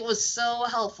 it was so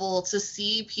helpful to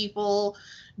see people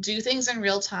do things in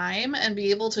real time and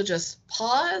be able to just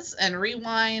pause and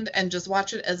rewind and just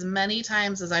watch it as many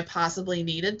times as I possibly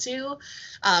needed to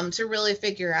really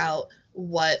figure out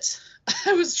what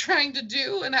I was trying to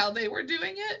do and how they were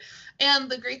doing it. And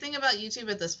the great thing about YouTube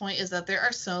at this point is that there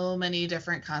are so many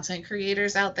different content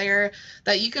creators out there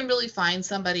that you can really find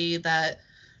somebody that,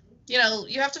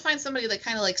 you have to find somebody that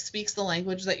kind of like speaks the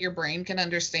language that your brain can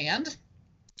understand.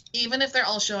 Even if they're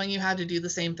all showing you how to do the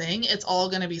same thing, it's all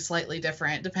going to be slightly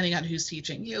different depending on who's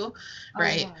teaching you,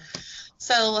 right? Oh, yeah.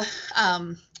 So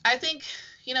I think,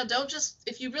 don't just,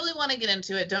 if you really want to get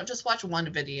into it, don't just watch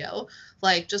one video.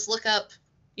 Like just look up,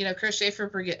 crochet for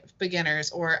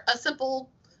beginners or a simple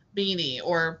beanie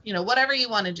or, whatever you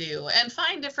want to do, and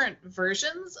find different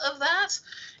versions of that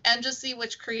and just see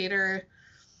which creator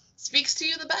speaks to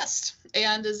you the best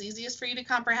and is easiest for you to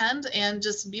comprehend, and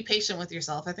just be patient with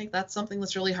yourself. I think that's something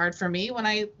that's really hard for me when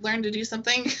I learn to do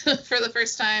something for the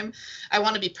first time. I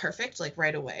want to be perfect like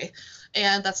right away,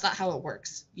 and that's not how it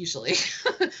works usually.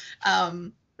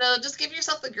 So just give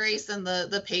yourself the grace and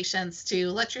the patience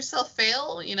to let yourself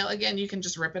fail. Again, you can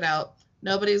just rip it out.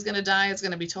 Nobody's going to die. It's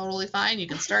going to be totally fine. You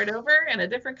can start over in a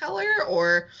different color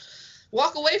or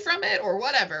walk away from it or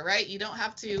whatever, right? You don't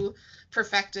have to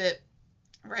perfect it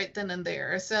right then and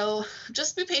there. So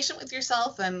just be patient with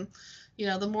yourself, and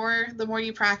the more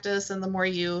you practice and the more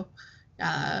you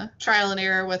trial and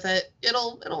error with it,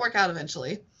 it'll work out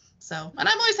eventually. So, and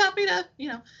I'm always happy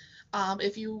to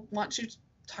if you want to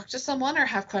talk to someone or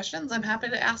have questions, I'm happy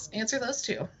to answer those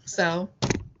too. So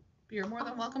you're more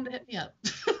than welcome to hit me up.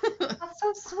 That's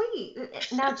so sweet.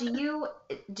 Now, do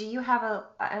you have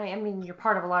I mean, you're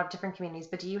part of a lot of different communities,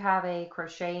 but do you have a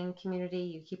crocheting community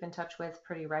you keep in touch with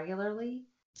pretty regularly?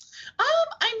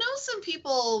 I know some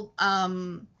people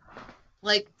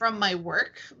like from my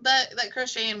work that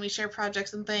crochet, and we share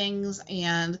projects and things,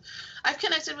 and I've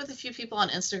connected with a few people on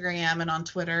Instagram and on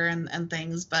Twitter and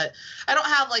things, but I don't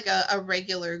have like a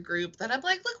regular group that I'm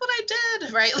like, look what I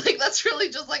did, right? Like that's really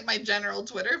just like my general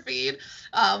Twitter feed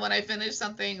when I finish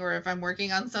something or if I'm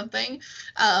working on something.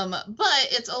 But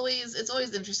it's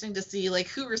always interesting to see like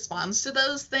who responds to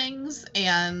those things,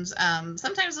 and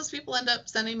sometimes those people end up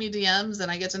sending me DMs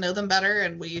and I get to know them better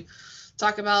and we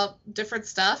talk about different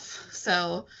stuff.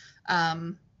 So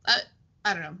I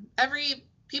don't know,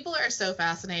 people are so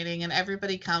fascinating, and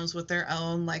everybody comes with their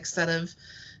own like set of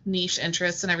niche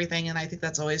interests and everything, and I think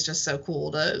that's always just so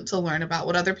cool to learn about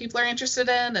what other people are interested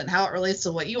in and how it relates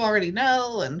to what you already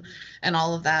know and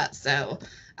all of that. So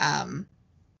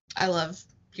I love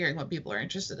hearing what people are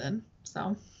interested in.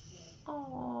 So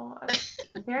Oh,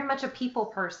 very much a people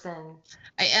person.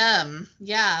 I am,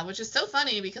 yeah, which is so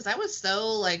funny because I was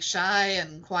so like shy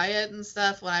and quiet and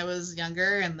stuff when I was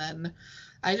younger, and then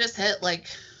I just hit like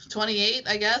 28,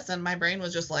 I guess, and my brain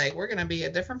was just like, we're gonna be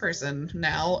a different person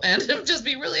now, and just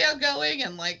be really outgoing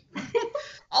and like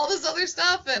all this other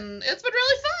stuff, and it's been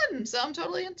really fun. So I'm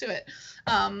totally into it.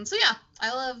 So yeah,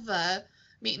 I love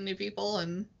meeting new people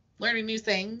and learning new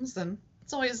things, and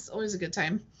it's always a good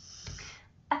time.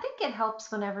 I think it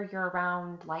helps whenever you're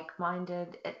around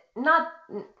like-minded,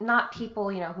 not people,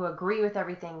 who agree with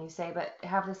everything you say, but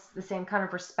have the same kind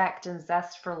of respect and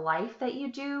zest for life that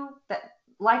you do, that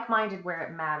like-minded where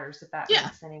it matters, if that Yeah,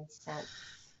 makes any sense.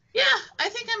 yeah, I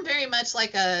think I'm very much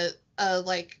like a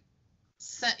like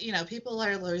people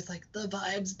are always like the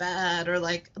vibe's bad or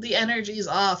like the energy's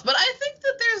off, but I think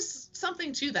that there's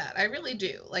something to that. I really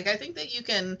do. Like I think that you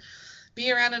can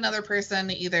be around another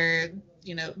person either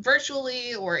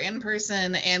virtually or in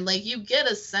person, and like you get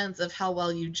a sense of how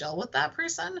well you gel with that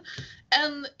person,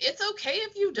 and it's okay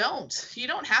if you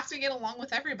don't have to get along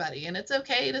with everybody, and it's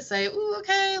okay to say, ooh,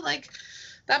 okay, like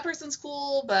that person's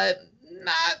cool but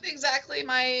not exactly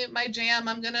my jam,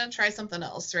 I'm gonna try something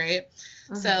else, right?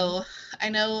 Hmm. So I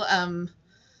know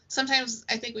sometimes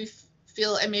I think we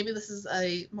feel, and maybe this is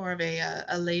a more of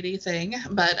a lady thing,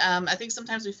 but I think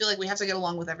sometimes we feel like we have to get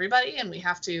along with everybody and we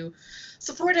have to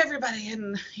support everybody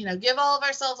and give all of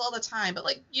ourselves all the time. But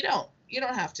like you don't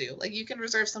have to. Like you can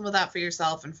reserve some of that for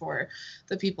yourself and for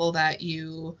the people that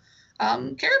you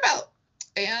care about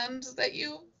and that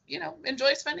you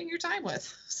enjoy spending your time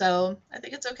with. So I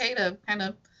think it's okay to kind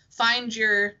of find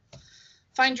your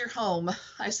find your home,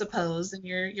 I suppose, in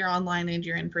your online and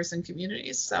your in-person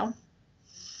communities. So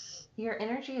Your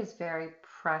energy is very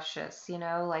precious,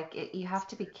 like you have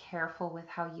to be careful with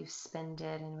how you spend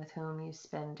it and with whom you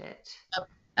spend it. yep,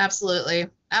 absolutely,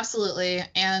 absolutely.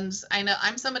 And I know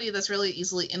I'm somebody that's really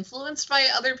easily influenced by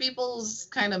other people's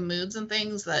kind of moods and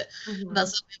things. That's Hmm.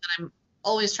 something that I'm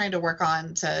always trying to work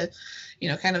on to,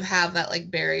 kind of have that like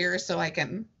barrier so I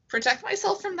can protect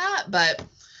myself from that. But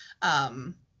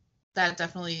um, that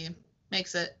definitely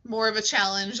makes it more of a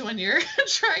challenge when you're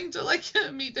trying to like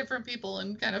meet different people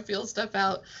and kind of feel stuff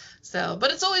out. So,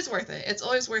 but it's always worth it. It's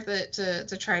always worth it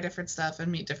to try different stuff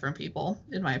and meet different people,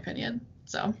 in my opinion.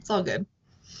 So it's all good.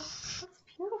 Oh, that's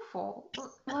beautiful.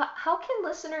 Well, how can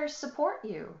listeners support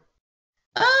you?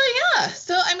 Yeah.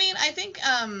 So I mean, I think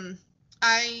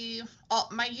I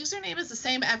my username is the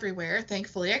same everywhere.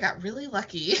 Thankfully, I got really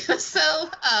lucky. So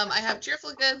I have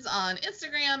Cheerful Goods on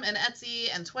Instagram and Etsy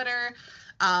and Twitter.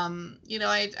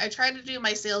 I try to do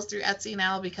my sales through Etsy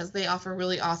now because they offer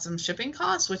really awesome shipping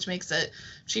costs, which makes it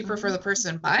cheaper for the Hmm.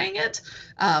 person buying it,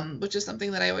 which is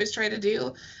something that I always try to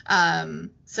do.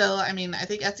 So I mean, I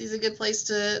think Etsy's a good place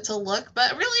to look,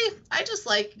 but really, I just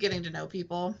like getting to know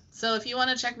people. So if you want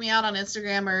to check me out on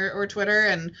Instagram or Twitter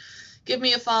and give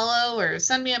me a follow or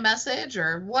send me a message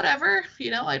or whatever,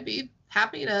 I'd be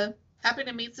happy to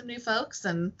meet some new folks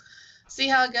and see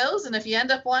how it goes. And if you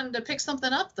end up wanting to pick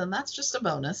something up, then that's just a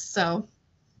bonus. So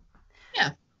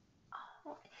yeah.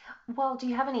 Well, do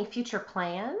you have any future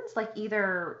plans, like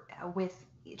either with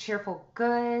Cheerful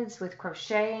Goods, with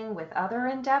crocheting, with other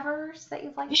endeavors that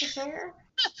you'd like to share?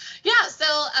 Yeah, so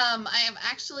I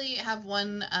actually have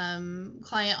one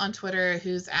client on Twitter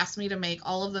who's asked me to make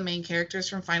all of the main characters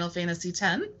from Final Fantasy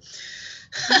X.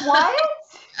 What?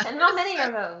 And how many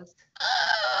are those?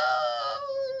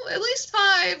 Oh, at least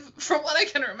five from what I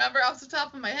can remember off the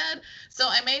top of my head. So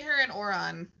I made her an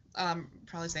Oron.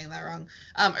 Probably saying that wrong.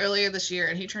 Earlier this year,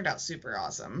 and he turned out super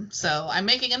awesome. So I'm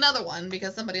making another one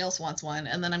because somebody else wants one,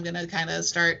 and then I'm gonna kind of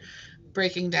start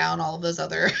breaking down all of those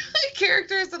other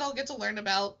characters that I'll get to learn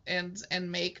about and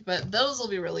make. But those will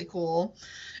be really cool.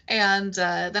 And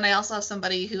then I also have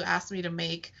somebody who asked me to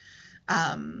make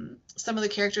some of the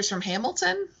characters from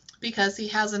Hamilton because he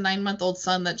has a 9-month-old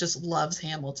son that just loves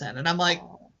Hamilton. And I'm like,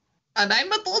 Oh. a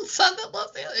 9-month-old son that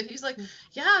loves Hamilton? And he's like,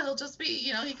 yeah, he'll just be,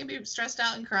 he can be stressed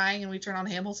out and crying. And we turn on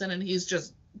Hamilton and he's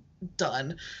just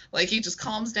done. Like he just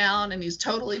calms down and he's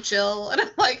totally chill. And I'm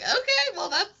like, okay, well,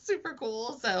 that's super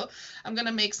cool. So I'm going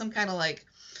to make some kind of like,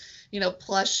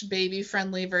 plush baby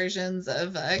friendly versions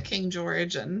of King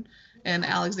George and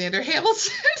Alexander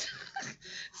Hamilton.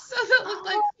 So that look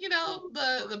like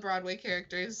Oh, the Broadway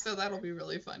characters. So that'll be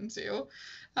really fun too.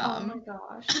 oh my Um,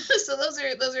 gosh. so those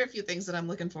are a few things that I'm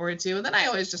looking forward to, and then I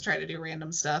always just try to do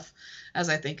random stuff as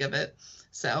I think of it.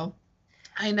 So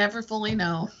I never fully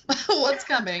know what's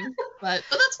coming, but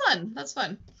that's fun. That's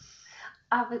fun.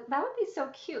 That would be so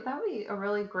cute. That would be a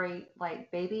really great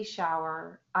like baby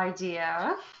shower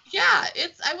idea. Yeah,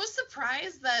 I was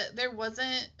surprised that there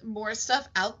wasn't more stuff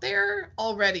out there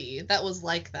already that was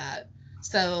like that.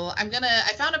 So I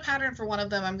found a pattern for one of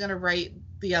them. I'm gonna write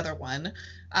the other one.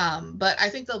 But I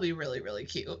think they'll be really, really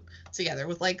cute together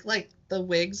with like the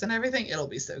wigs and everything. It'll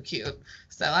be so cute.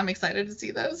 So I'm excited to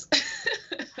see those.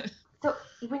 So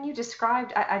when you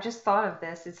described, I just thought of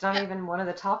this. It's not Yeah, even one of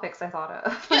the topics I thought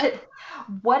of. yeah. But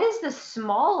what is the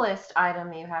smallest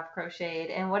item you have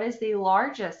crocheted, and what is the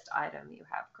largest item you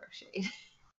have crocheted?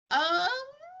 Um,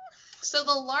 so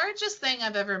the largest thing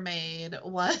I've ever made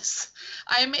was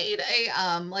I made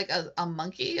a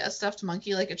monkey, a stuffed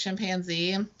monkey, like a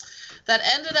chimpanzee, that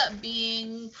ended up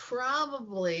being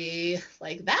probably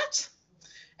like that.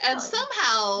 And Really?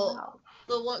 somehow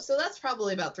Wow. so that's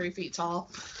probably about 3 feet tall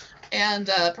and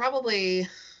probably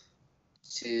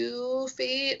 2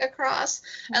 feet across.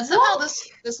 And somehow What?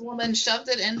 this woman shoved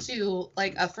it into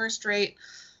like a first rate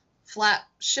flat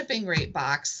shipping rate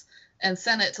box and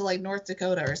sent it to like North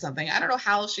Dakota or something. I don't know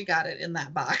how she got it in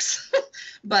that box,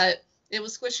 but it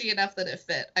was squishy enough that it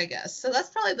fit, I guess. So that's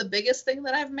probably the biggest thing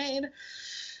that I've made.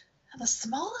 And the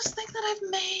smallest thing that I've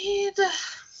made,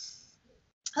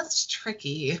 that's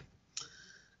tricky.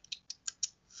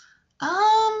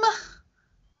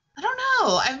 I don't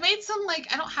know. I've made some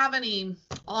I don't have any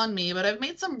on me, but I've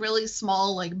made some really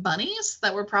small like bunnies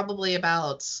that were probably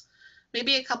about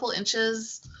maybe a couple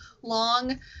inches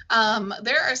long.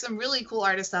 There are some really cool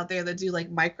artists out there that do like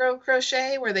micro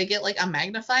crochet where they get like a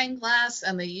magnifying glass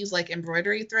and they use like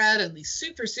embroidery thread and these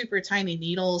super, super tiny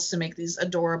needles to make these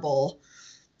adorable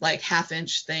like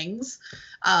half-inch things,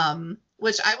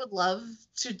 which I would love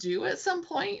to do at some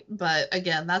point. But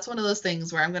again, that's one of those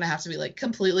things where I'm going to have to be like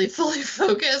completely fully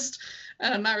focused.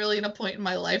 And I'm not really in a point in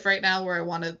my life right now where I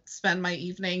want to spend my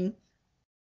evening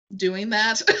doing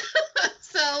that.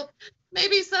 So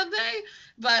maybe someday.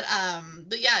 But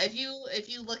yeah, if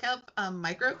you look up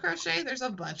micro crochet, there's a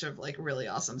bunch of like really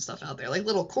awesome stuff out there, like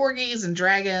little corgis and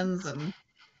dragons and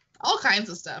all kinds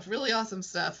of stuff, really awesome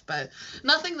stuff, but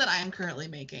nothing that I'm currently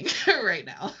making right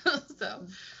now. So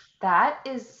That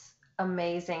is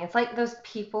amazing. It's like those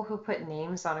people who put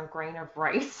names on a grain of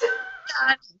rice.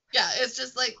 yeah, yeah, it's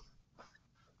just like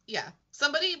yeah,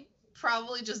 somebody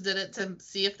probably just did it to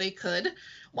see if they could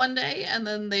one day, and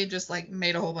then they just like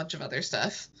made a whole bunch of other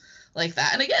stuff like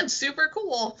that. And again, super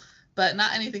cool, but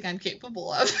not anything I'm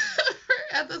capable of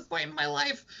at this point in my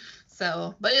life.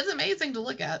 So, but it's amazing to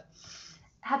look at.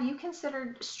 Have you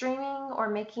considered streaming or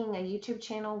making a YouTube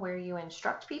channel where you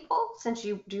instruct people since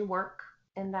you do work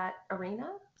in that arena?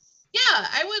 Yeah,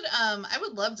 I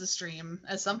would love to stream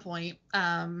at some point.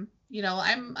 I'm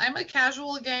a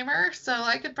casual gamer, so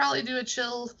I could probably do a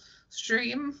chill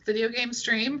stream, video game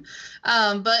stream.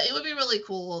 But it would be really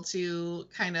cool to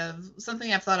kind of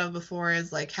something I've thought of before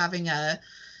is like having a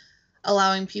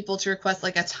allowing people to request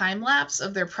like a time lapse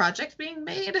of their project being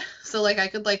made. So like I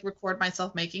could like record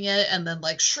myself making it and then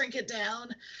like shrink it down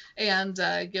and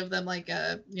give them like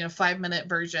a 5-minute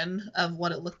version of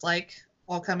what it looked like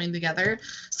all coming together.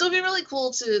 So it'd be really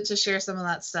cool to share some of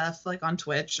that stuff like on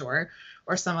Twitch or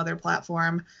some other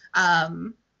platform.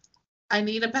 I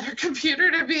need a better computer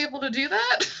to be able to do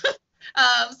that.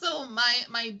 So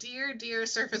my dear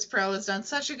Surface Pro has done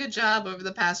such a good job over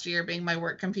the past year being my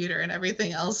work computer and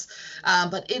everything else,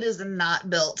 but it is not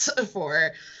built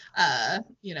for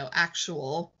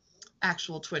actual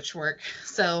Twitch work.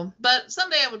 So, but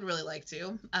someday I would really like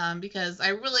to, because I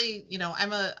really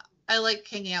I like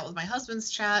hanging out with my husband's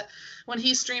chat when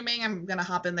he's streaming. I'm gonna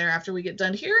hop in there after we get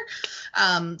done here.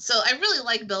 So I really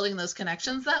like building those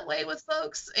connections that way with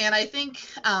folks, and I think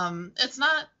it's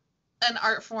not an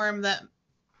art form that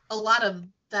a lot of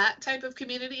that type of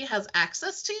community has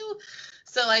access to.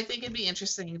 So I think it'd be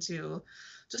interesting to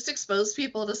just expose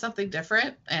people to something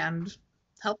different and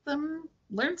help them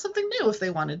learn something new if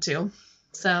they wanted to.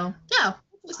 So yeah,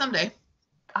 hopefully someday.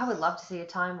 I would love to see a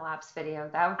time lapse video.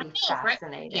 That would be Yeah, right. Yeah.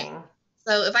 fascinating.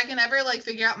 So if I can ever like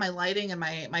figure out my lighting and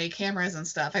my cameras and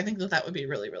stuff, I think that would be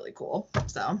really, really cool.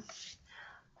 So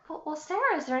Well,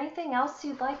 Sarah, is there anything else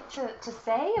you'd like to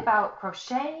say about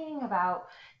crocheting, about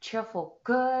cheerful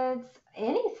goods,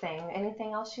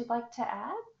 anything else you'd like to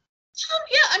add?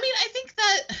 yeah, I mean, I think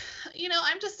that,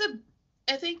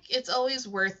 I think it's always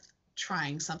worth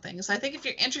trying something. So I think if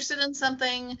you're interested in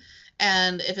something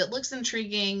and if it looks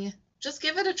intriguing, just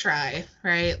give it a try,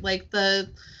 right? Like the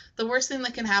worst thing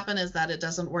that can happen is that it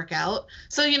doesn't work out.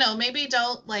 So, maybe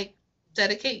don't like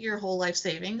dedicate your whole life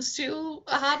savings to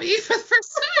a hobby for the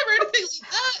first time or anything like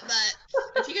that.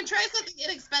 But if you can try something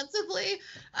inexpensively,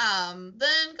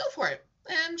 then go for it.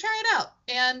 and try it out.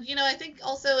 And, I think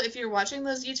also if you're watching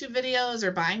those YouTube videos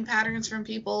or buying patterns from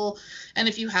people, and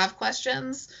if you have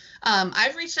questions,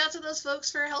 I've reached out to those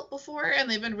folks for help before, and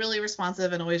they've been really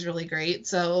responsive and always really great.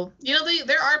 So,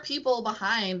 there are people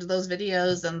behind those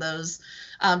videos and those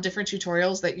different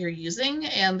tutorials that you're using,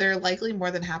 and they're likely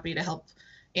more than happy to help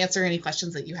answer any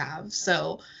questions that you have.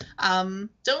 So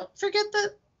don't forget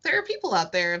that there are people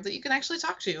out there that you can actually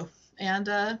talk to and,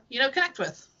 connect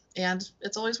with. And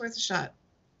it's always worth a shot.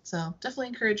 So definitely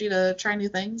encourage you to try new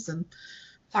things and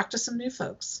talk to some new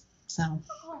folks. So.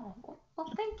 Oh,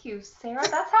 well, thank you, Sarah.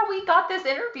 That's how we got this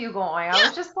interview going. I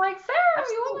was just like, Sarah,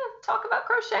 Absolutely. you want to talk about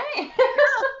crocheting?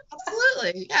 Yeah,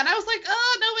 absolutely. Yeah, and I was like,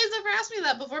 oh, nobody's ever asked me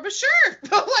that before, but sure,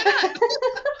 why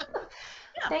not?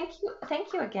 Yeah.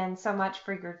 Thank you again so much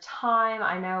for your time.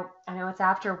 I know it's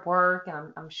after work,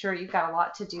 and I'm sure you've got a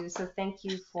lot to do. So thank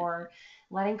you for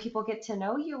letting people get to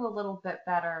know you a little bit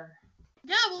better.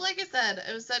 Yeah, well, like I said,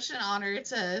 it was such an honor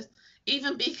to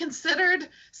even be considered.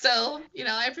 So,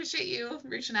 I appreciate you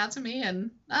reaching out to me,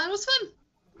 and it was fun.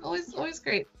 Always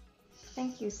great.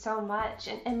 Thank you so much.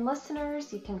 And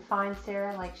listeners, you can find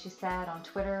Sarah, like she said, on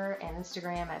Twitter and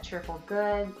Instagram at Cheerful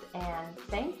Goods, and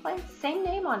same place, same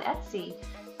name on Etsy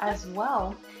as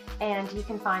well. And you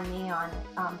can find me on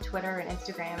Twitter and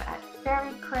Instagram at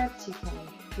Fairy Crypt. You can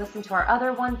listen to our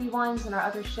other 1v1s and our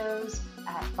other shows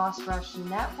at Boss Rush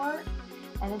Network.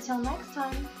 And until next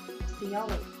time, see y'all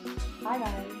later. Bye,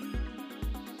 guys.